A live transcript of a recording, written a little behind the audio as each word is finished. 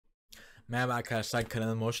Merhaba arkadaşlar,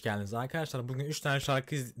 kanalıma hoş geldiniz. Arkadaşlar bugün 3 tane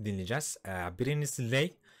şarkı dinleyeceğiz. Birincisi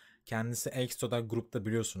Lay, kendisi AleXa'da grupta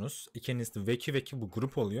biliyorsunuz. İkincisi Weki Meki, bu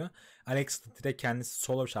grup oluyor. AleXa direkt kendisi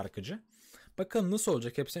solo şarkıcı. Bakalım nasıl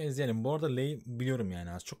olacak, hepsini izleyelim. Bu arada Lay biliyorum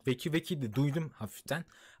yani az çok. Weki Meki'yi de duydum hafiften.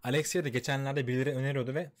 AleXa'ya da geçenlerde birileri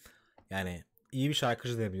öneriyordu ve yani iyi bir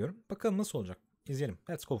şarkıcı da biliyorum. Bakalım nasıl olacak, izleyelim.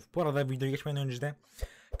 Let's go. Bu arada videoya geçmeden önce de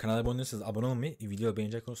kanala abone değilseniz abone olmayı, video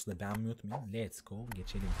beğenecek olursa da beğenmeyi unutmayın. Let's go,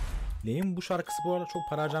 geçelim. Lay'in bu şarkısı bu arada çok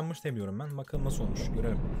para harcanmış demiyorum ben. Bakalım nasıl olmuş,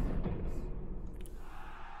 görelim.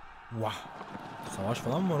 Vah. Savaş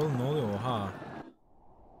falan mı var oğlum, ne oluyor oha.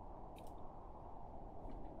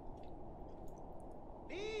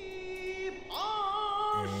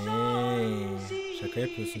 Şaka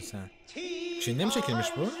yapıyorsun sen. Çin'de mi çekilmiş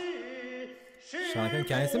bu? Şarkının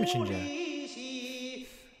kendisi mi Çince?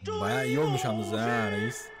 Bayağı iyi olmuş yalnız ha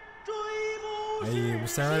reis. Ay, bu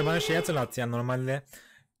sahneler bana şey hatırlattı yani. Normalde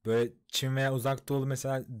böyle Çin veya Uzak Doğu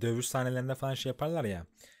mesela dövüş sahnelerinde falan şey yaparlar ya.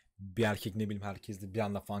 Bir erkek ne bileyim herkesle bir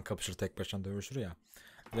anda falan kapışır, tek başına dövüşür ya.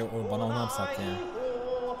 Ve o bana onu anımsattı yani.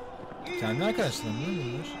 Kendi arkadaşlarım değil mi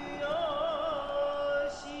bunlar?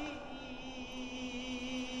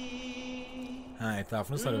 Ha,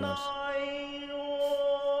 etrafını sarıyorlar.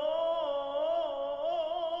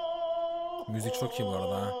 Müzik çok iyi bu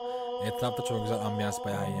arada ha. Etrafta çok güzel, ambiyans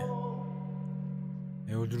bayağı iyi.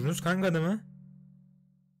 Öldürdünüz kanka adamı.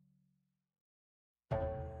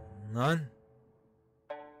 Lan.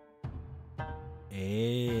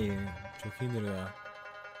 Çok iyi duruyor.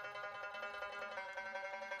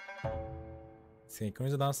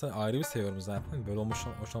 Senkronize dansı ayrı bir seviyorum zaten. Böyle olmuş,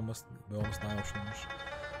 hoş olması, böyle olması daha hoş olmuş.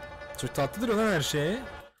 Çok tatlı duruyor lan her şey.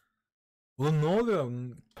 Oğlum ne oluyor?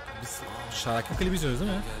 Biz şarkı klibi izliyoruz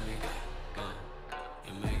değil mi?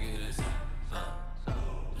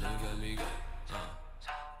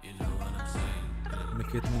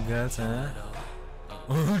 Meketini gel sen.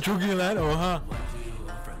 Çok iyi lan, oha.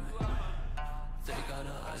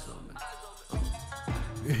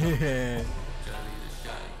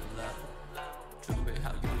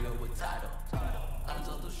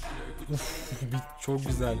 Çok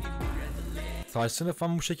güzel. Saçları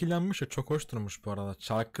falan bu şekillenmiş ya, çok hoş durmuş bu arada.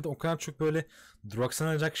 Şarkıda o kadar çok böyle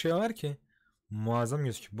duraksanacak şey var ki muazzam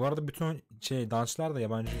gözüküyor. Bu arada bütün dansçılar da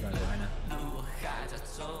yabancı galiba, aynen.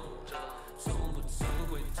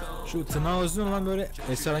 Şu tırnağı uzun olan böyle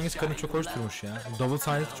esrarengiz kadın çok hoş durmuş ya. Double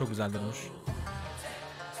sahnesi çok güzel durmuş.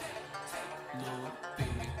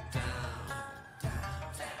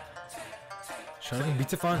 Şarkının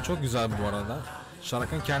biti falan çok güzel bu arada.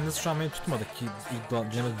 Şarkının kendisi şu an beni tutmadı ki ilk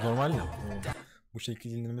normal ya. Bu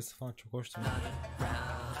şekilde indirmesi falan çok hoş durmuş.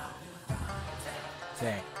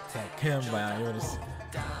 Tek bayağı yiyoruz.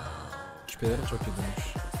 Küpeleri çok iyi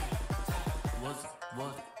durmuş.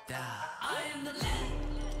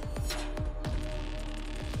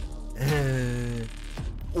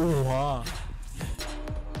 Oha.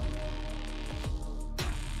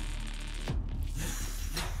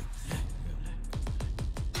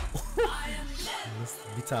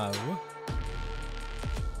 Nasıl bit abi bu?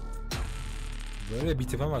 Böyle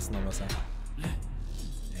bit yapamazsın ama sen.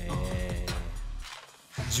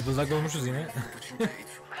 Cıbıldak olmuşuz yine.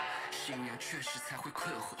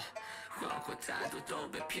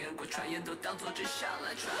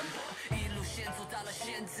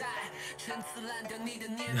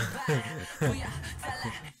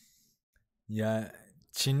 Ya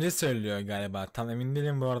Çince söylüyor galiba, tam emin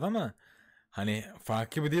değilim bu arada ama hani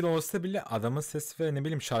farklı bir dil olsa bile adamın sesi ve ne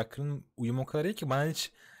bileyim şarkının uyumu o kadar iyi ki bana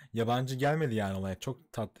hiç yabancı gelmedi yani olay.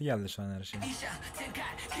 Çok tatlı geldi şu an her şey.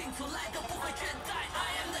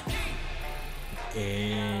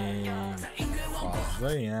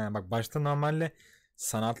 Fazla ya. Bak başta normalde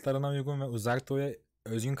sanatlarına uygun ve uzak doğuya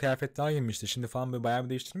özgün kıyafetler giymişti. Şimdi falan böyle bayağı bir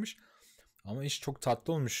değiştirmiş. Ama iş çok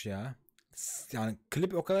tatlı olmuş ya. Yani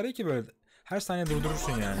klip o kadar iyi ki böyle her saniye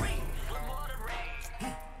durdurursun yani.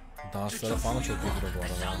 Dansları falan çok iyi duruyor bu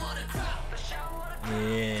arada.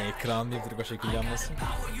 Kral bir o şekilde yanmasın.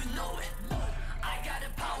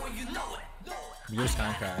 Biliyoruz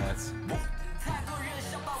kanka, evet.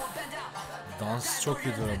 Dans çok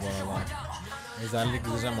iyi duruyor bu arada. Özellikle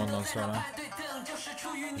gideceğim ondan sonra.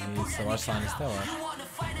 Savaş sahnesi de var.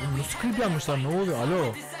 Nasıl klip yapmışlar, ne oluyor,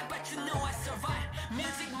 alo.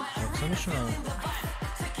 Baksana şuna.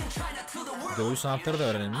 Dövüş sanatları da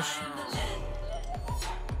öğrenilmiş.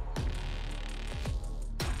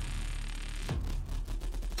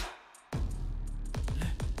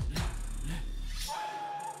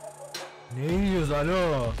 Ne yiyoruz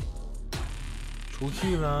alo? Çok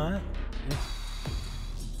iyi lan.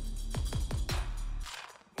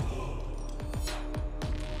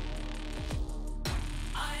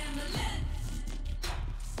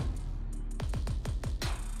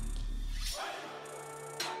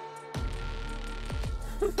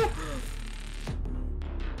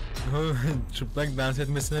 Çıplak dans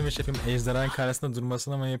etmesine mi şey yapayım? Ejderhanın karşısında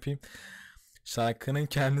durmasına mı yapayım? Şarkının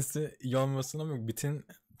kendisi iyi olmasına mı? Bütün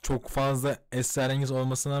çok fazla esrarengiz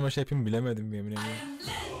olmasına mı şey yapayım? Bilemedim yemin ediyorum.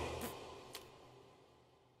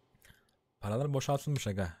 Paralar boşaltılmış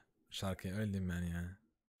aga. Şarkıya öyle diyeyim ben ya.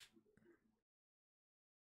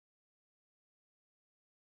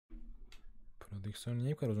 Prodüksiyon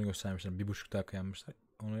niye bu kadar uzun göstermişler? 1,5 dakika yanmışlar.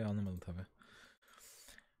 Onu anlamadım tabi.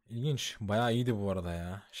 İlginç. Bayağı iyiydi bu arada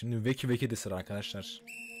ya. Şimdi Weki Meki de sıra arkadaşlar.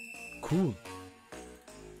 Cool.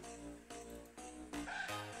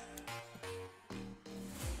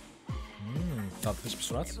 Tatlış bir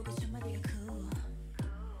surat.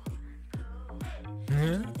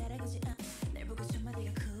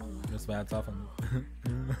 Biraz bayağı tuhaf ama.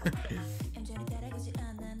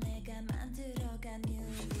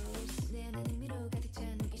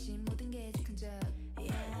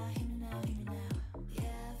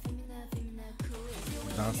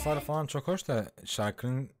 Danslar falan çok hoş da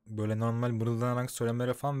şarkının böyle normal mırıldanarak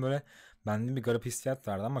söylemeleri falan böyle bende bir garip hissiyat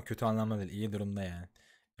vardı ama kötü anlamda değil, iyi durumda yani.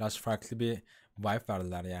 Biraz farklı bir vibe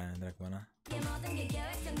verdiler yani direkt bana.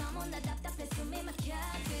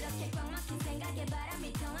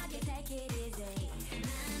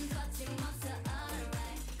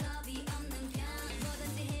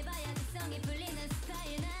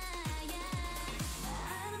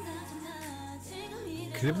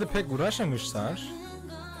 Kliple pek uğraşmamışlar.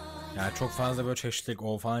 Yani çok fazla böyle çeşitlilik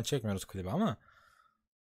o falan çekmiyoruz klibi ama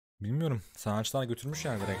bilmiyorum, sanatçılar götürmüş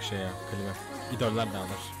yani direkt şeye, klibe. İdoller de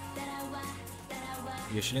alır.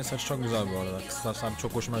 Yeşil'in saçı çok güzel bu arada. Kısa saçlar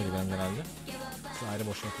çok hoşuma gidiyor benim genelde. Kısa ayrı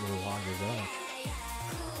boşuna kılıyor. Oha gözlere bak.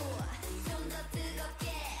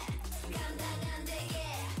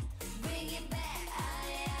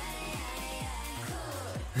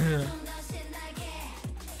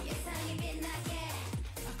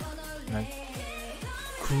 Yani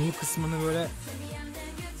cool kısmını böyle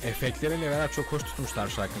efektleriyle beraber çok hoş tutmuşlar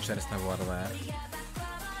şarkının içerisinde bu arada ya.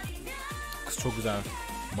 Kız çok güzel.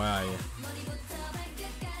 Bayağı iyi.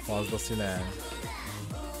 Fazlasıyla yani.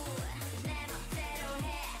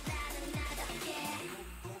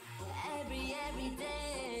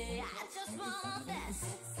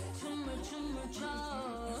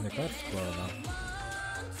 Ne kadar fit bu arada.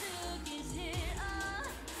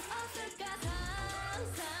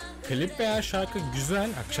 Klip veya şarkı güzel.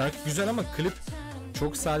 Şarkı güzel ama klip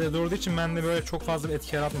çok sade durduğu için bende böyle çok fazla bir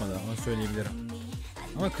etki yaratmadı. Onu söyleyebilirim.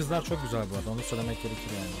 Ama kızlar çok güzel bu arada. Onu söylemek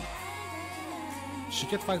gerekir yani.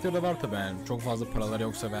 Şirket faktörü de var tabi yani. Çok fazla paraları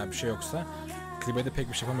yoksa veya bir şey yoksa klibe de pek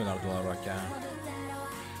bir şey yapamıyorlar dolar olarak yani.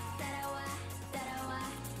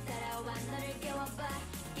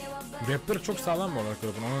 Rapleri çok sağlam bu arada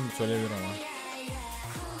grubun. Onu söyleyebilirim ama.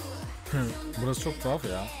 Burası çok tuhaf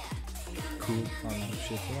ya. Cool falan bir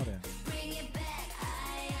şey var ya.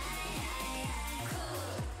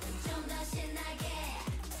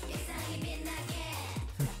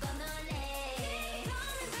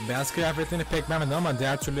 Beyaz kıyafetlerini pek beğenmedim ama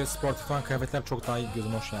diğer türlü sportif falan kıyafetler çok daha iyi,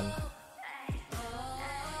 gözüme hoş geldi.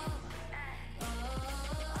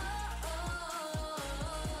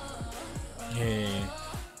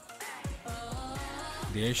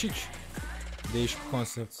 Değişik. Değişik bir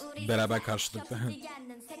konsept. Beraber karşılıklı.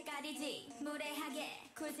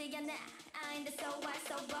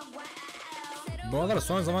 Bu arada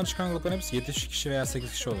son zaman çıkan grupların hepsi 7 kişi veya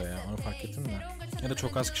 8 kişi oluyor ya. Onu fark ettin mi? Ya da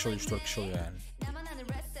çok az kişi oluyor, 3-4 kişi oluyor yani.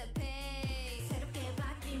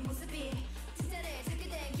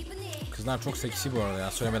 Kızlar çok seksi bu arada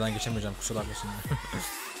ya. Söylemeden geçemeyeceğim, kusura bakmasın.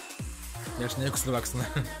 Gerçi neye kusura baksınlar.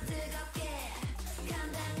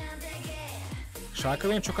 Şarkı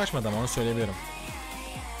beni çok açmadı ama onu söyleyebilirim.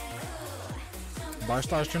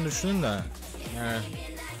 Başta açtığını düşünün de yani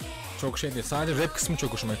çok şey değil. Sadece rap kısmı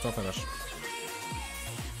çok hoşuma gitti, o kadar.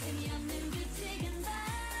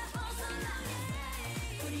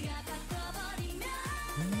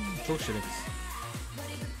 Çok şirin kız.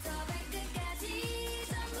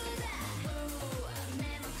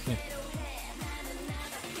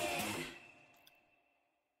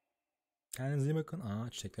 Kendinize iyi bakın.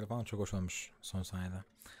 Çiçekleri falan çok hoş olmuş son saniyede.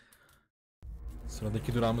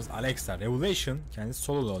 Sıradaki durağımız AleXa Revelation. Kendisi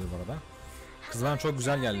solo da oluyor bu arada. Kız bana çok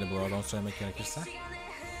güzel geldi bu arada, onu söylemek gerekirse.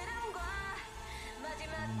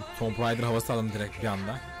 Tomb Raider havası aldım direkt bir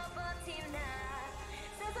anda.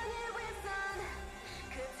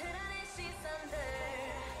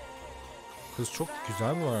 Kız çok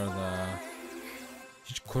güzel bu arada.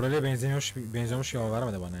 Hiç Koreli'ye benziyormuş gibi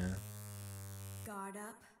vermedi bana ya.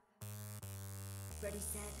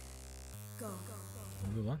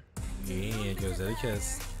 Ne oluyor lan? İyi, gözleri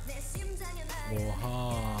kes.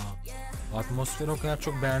 Oha. Atmosferi o kadar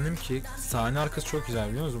çok beğendim ki sahne arkası çok güzel,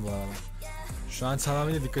 biliyor musun bu arada? Şu an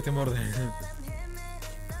tamamıyla dikkatim orada.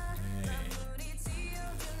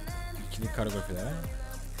 İkili koreografiler ha.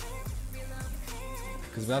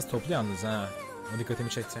 Kız biraz toplu yalnız ha. O dikkatimi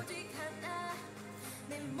çekti.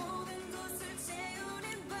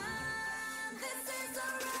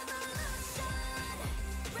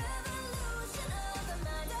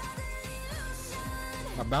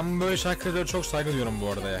 Ben böyle şarkılara çok saygı duyuyorum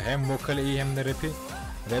bu arada ya. Hem vokali iyi hem de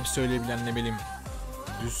rap söyleyebilen, ne bileyim,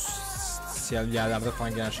 düz yerlerde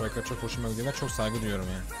falan gelen şarkılar çok hoşuma gidiyor ve çok saygı duyuyorum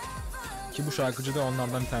ya. Ki bu şarkıcı da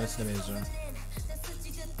onlardan bir tanesine benziyor.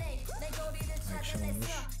 Akşam olmuş.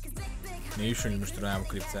 Ne düşünmüştür ya bu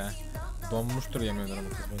klipte? Donmuştur yemin ederim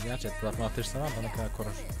bu kız. Gerçi etrafına ateşse var bana kadar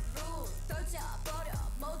korur.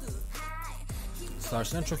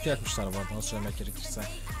 Saçlarını çok iyi yapmışlar bu arada, nasıl söylemek gerekirse.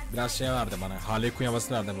 Biraz şey vardı bana, Harley Quinn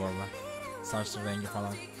havası vardı bu arada. Saçlı rengi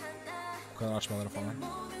falan. Bu kadar açmaları falan.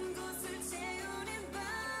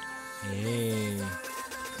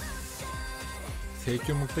 Fake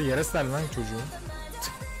yumrukta yere ser lan çocuğu.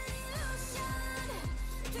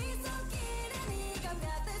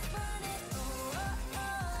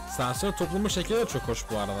 Sansür toplumu şekli de çok hoş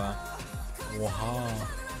bu arada. Oha.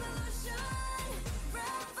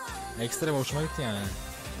 Ekstra hoşuma gitti yani.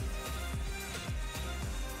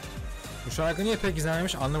 Bu şarkı niye pek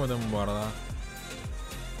izlenmemiş anlamadım bu arada.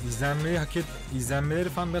 İzlenmeleri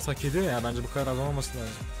falan biraz hak ediyor ya, bence bu kadar az olmaması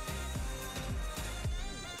lazım.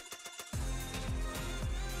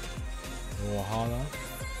 Oha lan.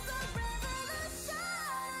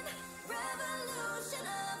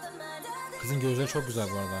 Kızın gözleri çok güzel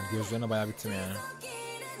bu arada. Gözlerine bayağı bittim yani.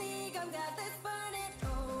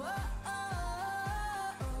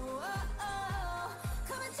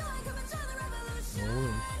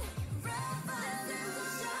 Oğlum.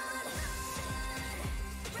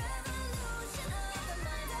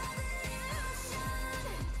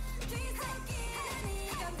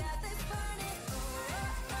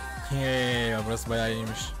 Hey, burası bayağı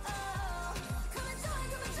iyiymiş.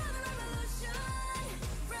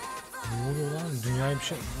 Ne oluyor lan? Dünyaya bir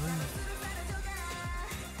şey...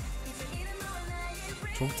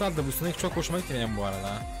 Çok tatlı, bu üstündeki çok hoşuma gitti benim bu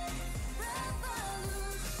arada.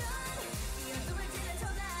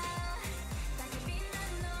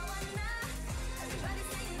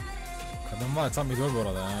 Kadın var tam idol bu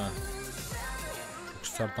arada ha.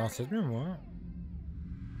 Çok sert dans etmiyor mu o?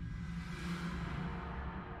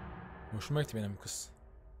 Hoşuma gitti benim kız.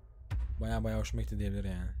 Baya hoşuma gitti diyebilir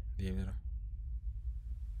yani. Diyebilirim.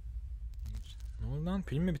 Ne oldu lan?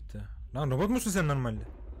 Film mi bitti? Lan robot musun sen normalde?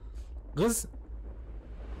 Kız.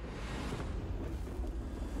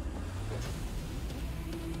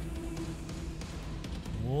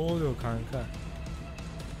 Ne oluyor kanka?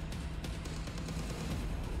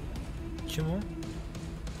 Kim o?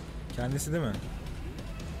 Kendisi değil mi?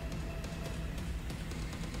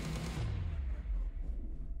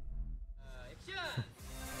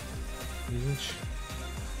 İlginç.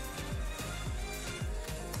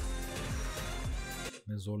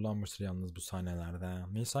 Ve zorlanmıştır yalnız bu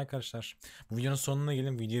sahnelerde. Neyse arkadaşlar, bu videonun sonuna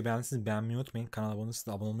gelin. Videoyu beğendiyseniz beğenmeyi unutmayın. Kanala abone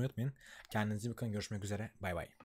olmayı unutmayın. Kendinize iyi bakın. Görüşmek üzere. Bay bay.